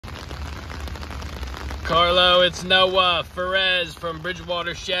Carlo, it's Noah Perez from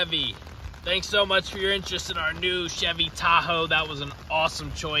Bridgewater Chevy. Thanks so much for your interest in our new Chevy Tahoe. That was an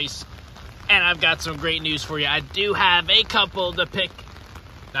awesome choice. And I've got some great news for you. I do have a couple to pick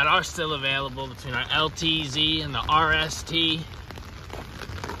that are still available between our LTZ and the RST.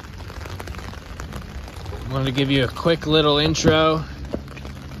 I wanted to give you a quick little intro.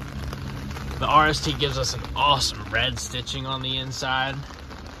 The RST gives us an awesome red stitching on the inside,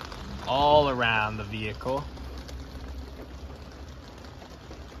 all around the vehicle.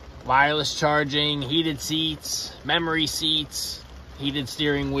 Wireless charging, heated seats, memory seats, heated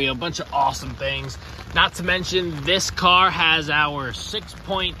steering wheel, bunch of awesome things. Not to mention, this car has our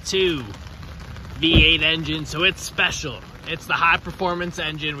 6.2 V8 engine, so it's special. It's the high performance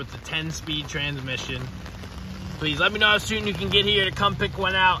engine with the 10-speed transmission. Please let me know how soon you can get here to come pick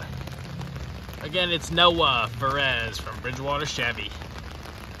one out. Again, it's Noah Perez from Bridgewater Chevy.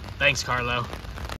 Thanks, Carlo.